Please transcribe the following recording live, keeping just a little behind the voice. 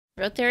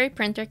Rotary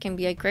printer can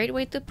be a great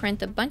way to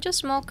print a bunch of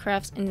small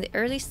crafts in the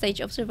early stage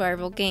of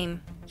survival game.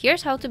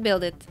 Here's how to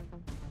build it.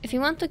 If you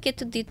want to get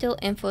to detailed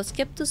info,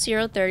 skip to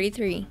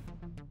 033.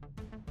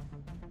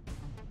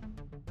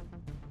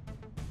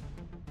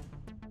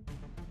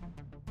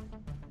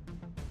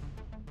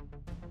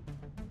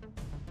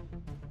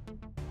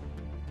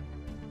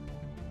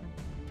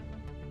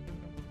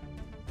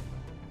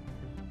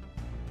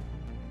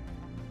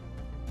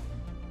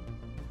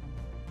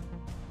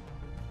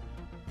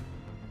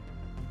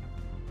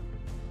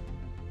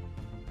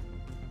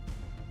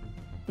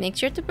 Make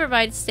sure to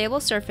provide stable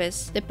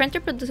surface. The printer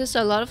produces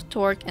a lot of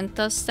torque and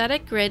thus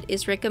static grid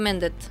is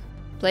recommended.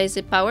 Place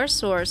the power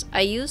source.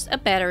 I used a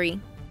battery.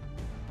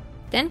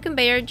 Then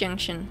conveyor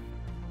junction.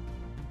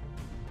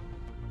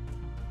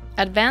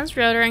 Advanced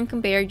rotor and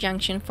conveyor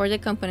junction for the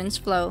components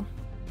flow.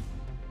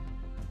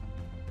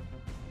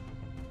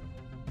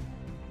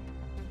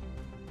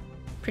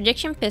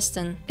 Projection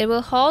piston. It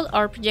will hold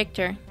our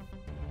projector.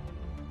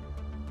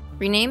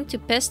 Rename to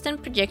piston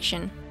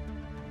projection.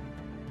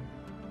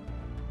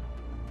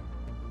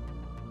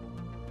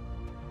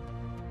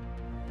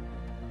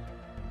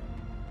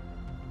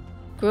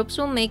 Groups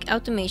will make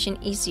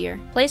automation easier.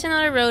 Place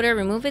another rotor,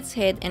 remove its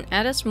head, and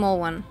add a small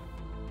one.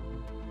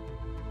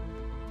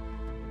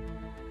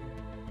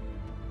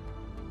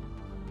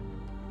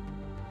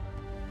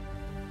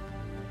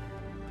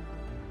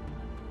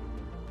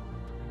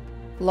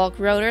 Lock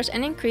rotors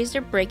and increase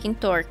their braking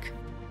torque.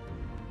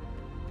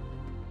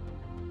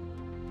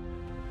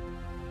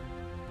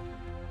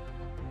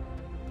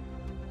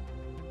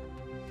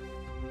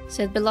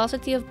 Set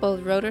velocity of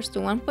both rotors to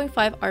 1.5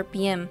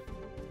 RPM.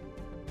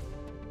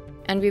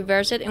 And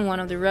reverse it in one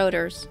of the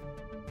rotors.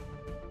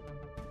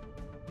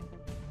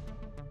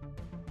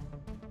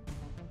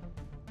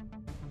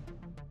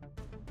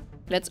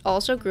 Let's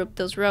also group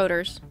those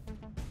rotors.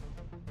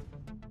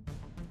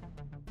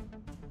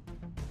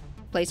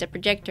 Place a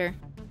projector.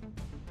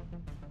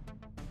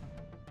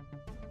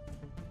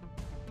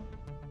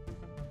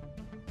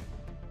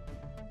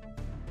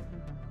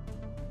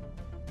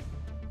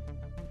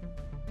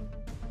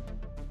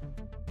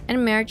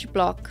 And merge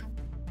block.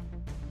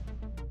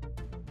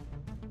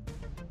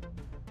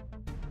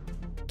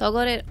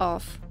 Toggle it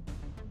off.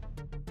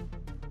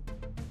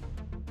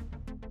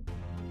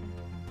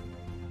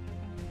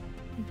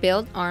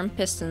 Build arm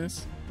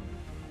pistons.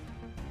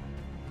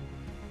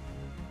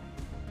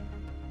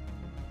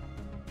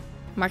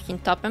 Marking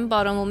top and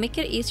bottom will make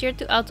it easier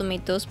to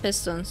automate those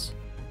pistons.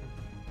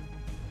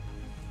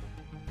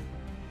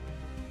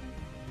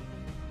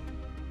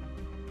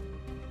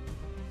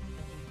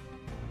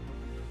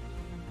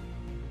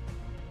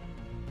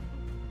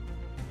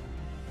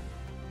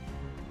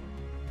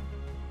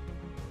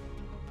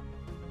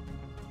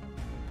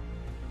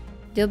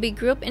 They'll be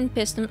grouped in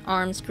piston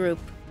arms group.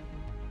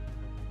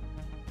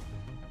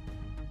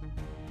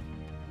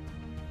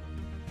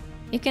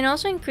 You can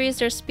also increase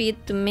their speed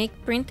to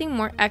make printing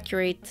more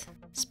accurate.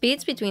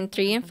 Speeds between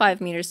 3 and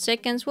 5 meters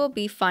seconds will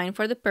be fine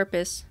for the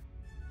purpose.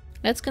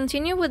 Let's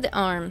continue with the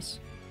arms.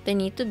 They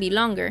need to be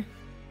longer.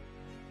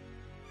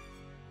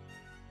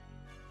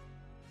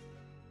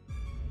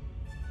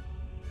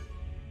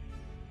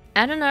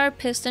 Add another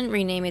piston,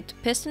 rename it to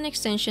piston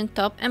extension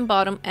top and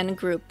bottom and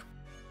group.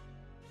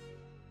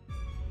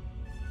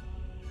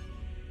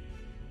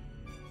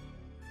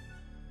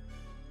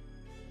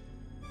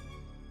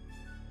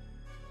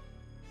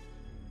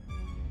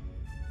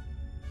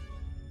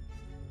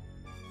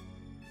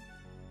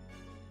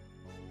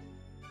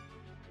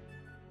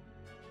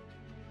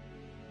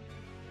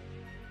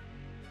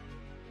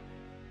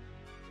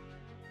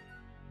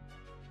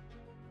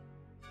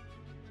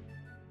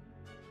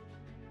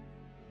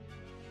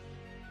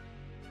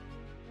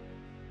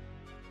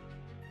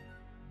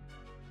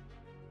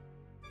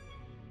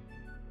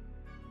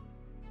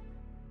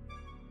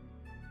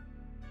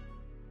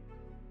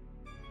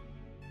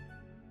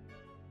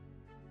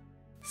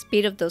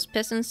 Speed of those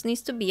pistons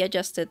needs to be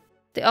adjusted.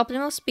 The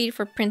optimal speed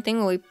for printing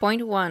will be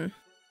 0.1.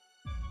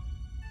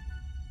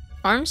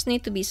 Arms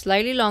need to be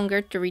slightly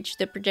longer to reach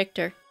the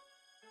projector.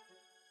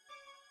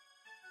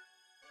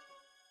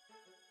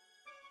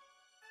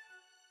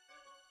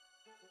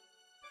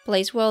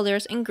 Place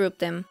welders and group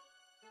them.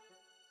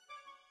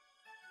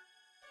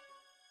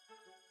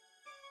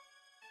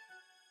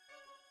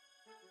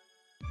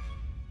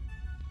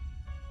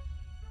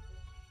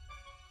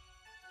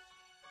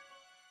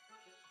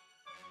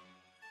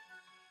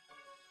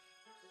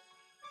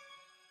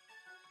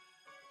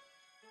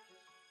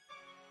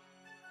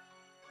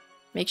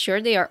 Make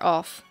sure they are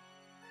off.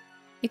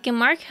 You can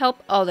mark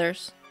help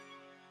others.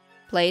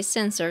 Place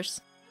sensors.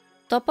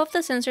 Top of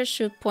the sensor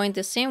should point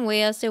the same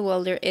way as the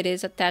welder it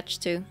is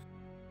attached to.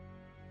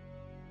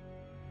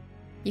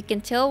 You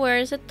can tell where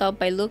is the top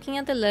by looking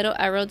at the little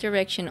arrow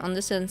direction on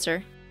the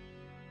sensor.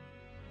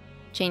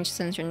 Change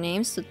sensor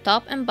names to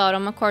top and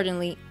bottom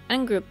accordingly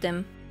and group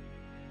them.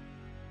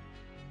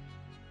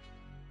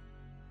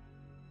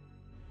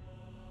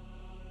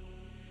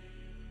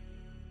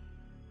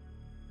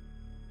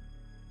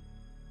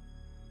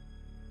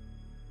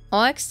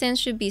 All extents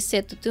should be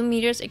set to 2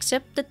 meters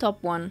except the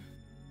top one.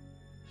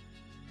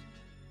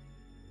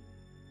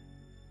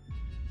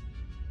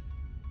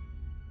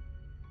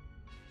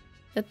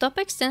 The top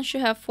extent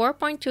should have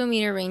 4.2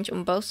 meter range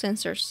on both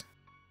sensors.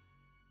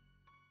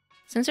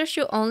 Sensors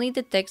should only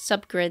detect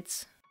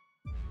subgrids.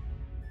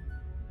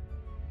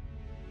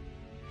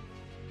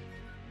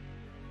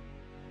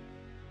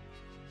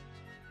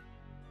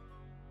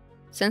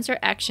 Sensor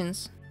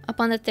actions.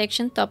 Upon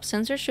detection, top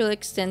sensor should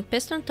extend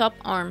piston top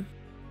arm.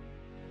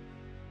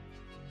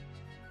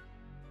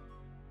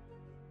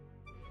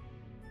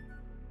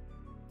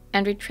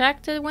 And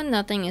retract it when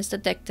nothing is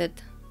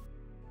detected.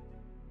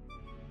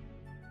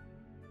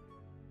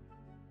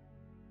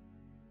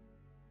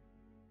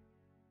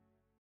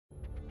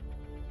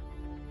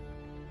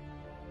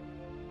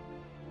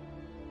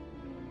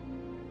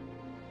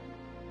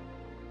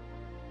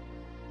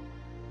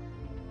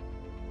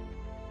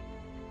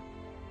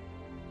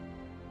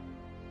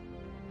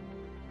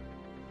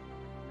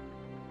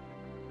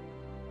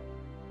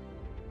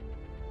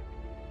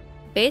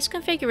 Base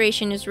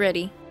configuration is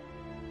ready.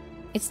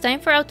 It's time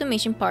for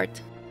automation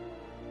part.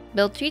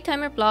 Build 3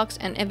 timer blocks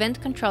and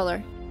event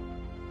controller.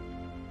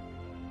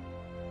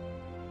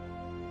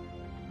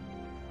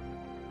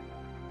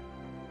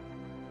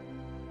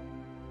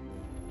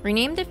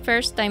 Rename the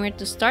first timer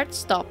to Start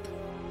Stop.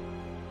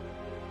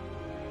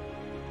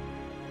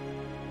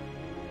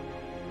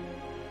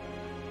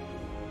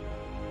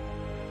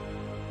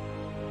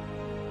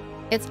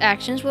 Its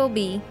actions will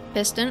be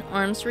piston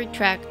arms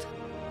retract,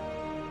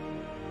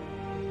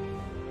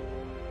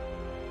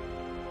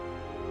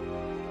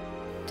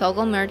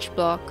 toggle merge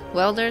block,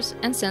 welders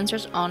and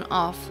sensors on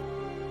off.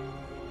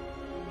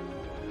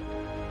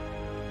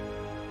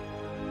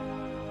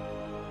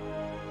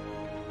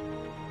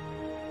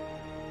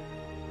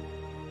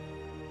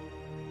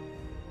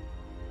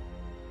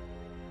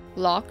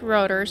 Lock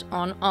rotors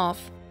on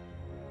off.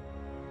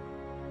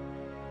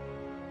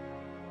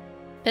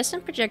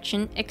 Piston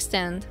projection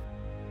extend.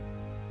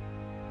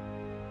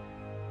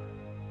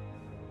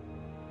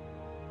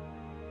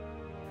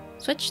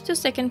 Switch to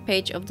second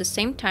page of the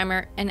same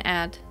timer and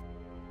add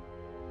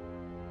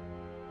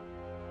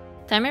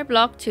timer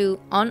block 2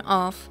 on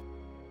off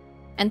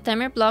and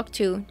timer block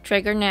 2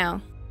 trigger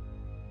now.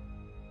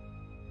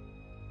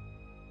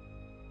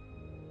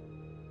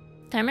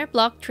 Timer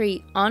block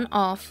 3 on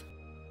off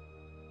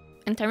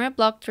and timer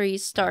block 3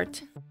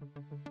 start.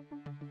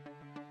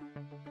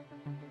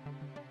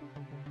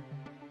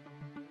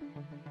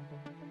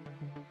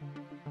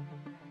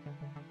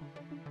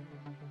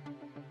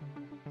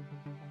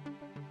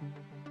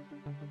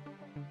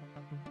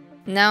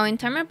 Now in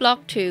timer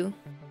block 2,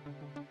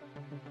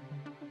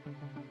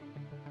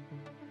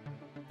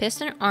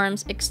 piston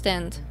arms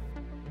extend.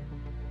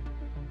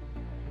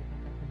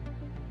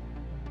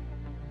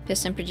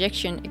 Piston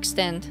projection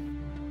extend.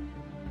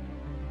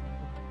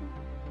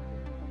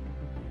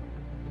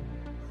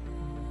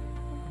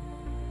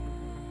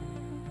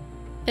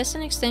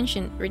 Piston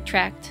extension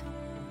retract.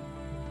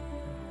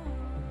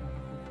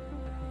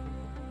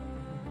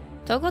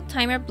 Toggle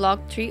timer block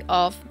 3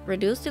 off,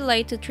 reduce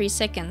delay to 3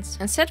 seconds,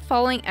 and set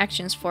following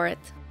actions for it.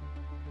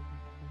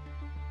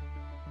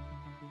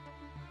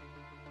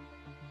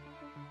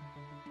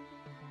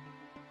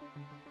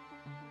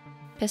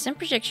 Piston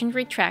projection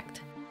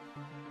retract.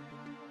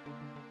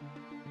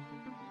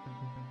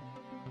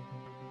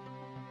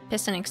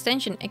 Piston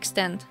extension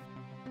extend.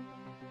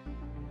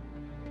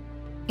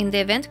 In the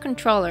event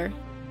controller,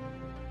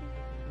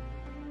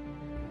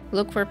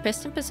 look for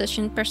piston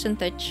position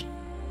percentage.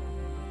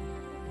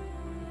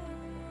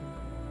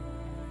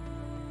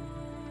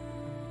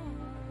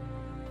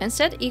 And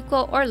set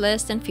equal or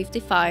less than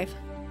 55.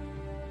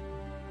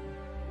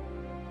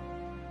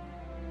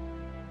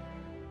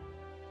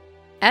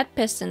 Add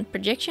piston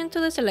projection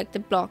to the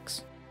selected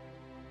blocks.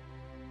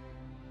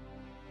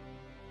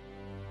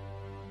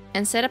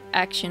 And set up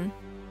action.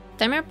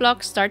 Timer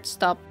block start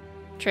stop.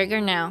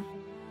 Trigger now.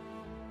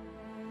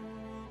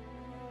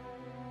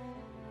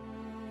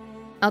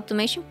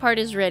 Automation part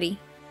is ready.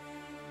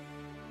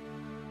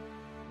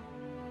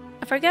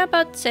 I forgot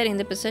about setting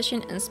the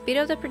position and speed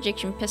of the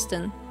projection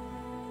piston.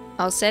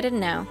 I'll set it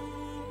now.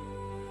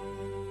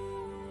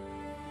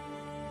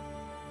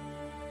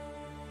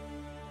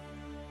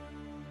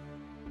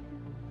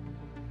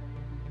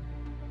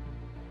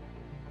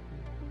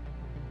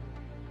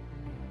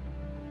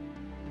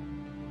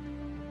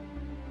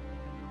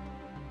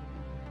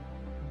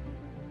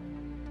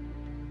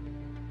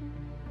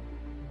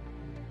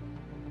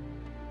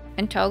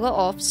 And toggle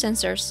off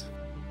sensors.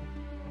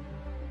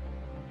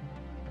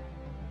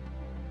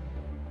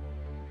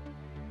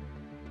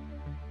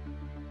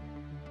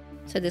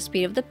 Set the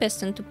speed of the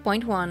piston to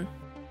 0.1.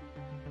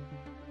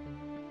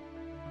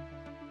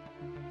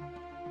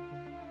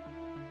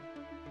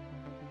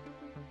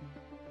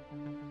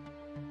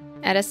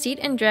 Add a seat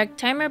and drag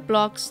timer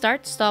block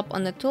start stop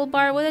on the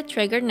toolbar with a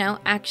trigger now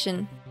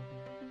action.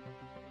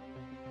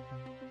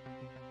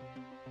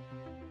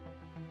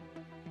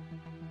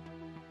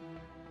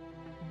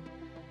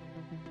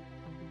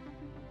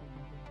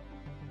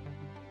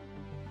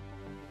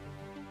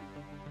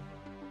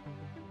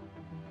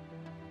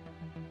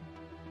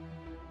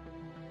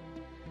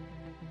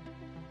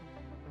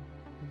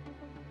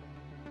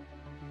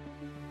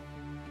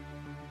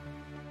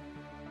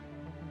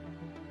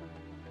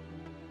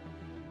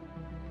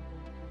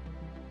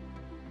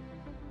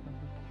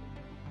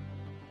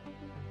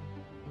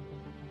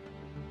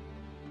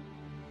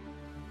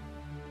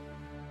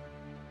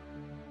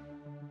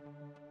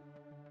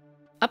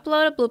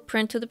 upload a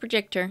blueprint to the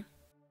projector.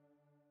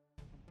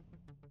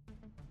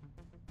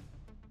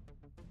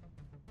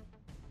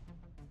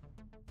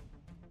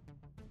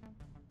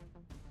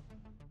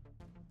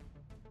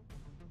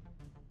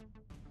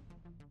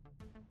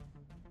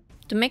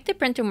 To make the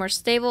printer more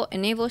stable,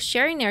 enable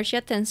shear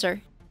inertia tensor.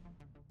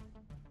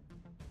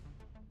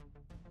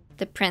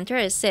 The printer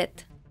is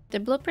set. The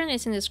blueprint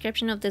is in the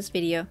description of this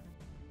video.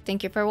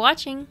 Thank you for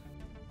watching!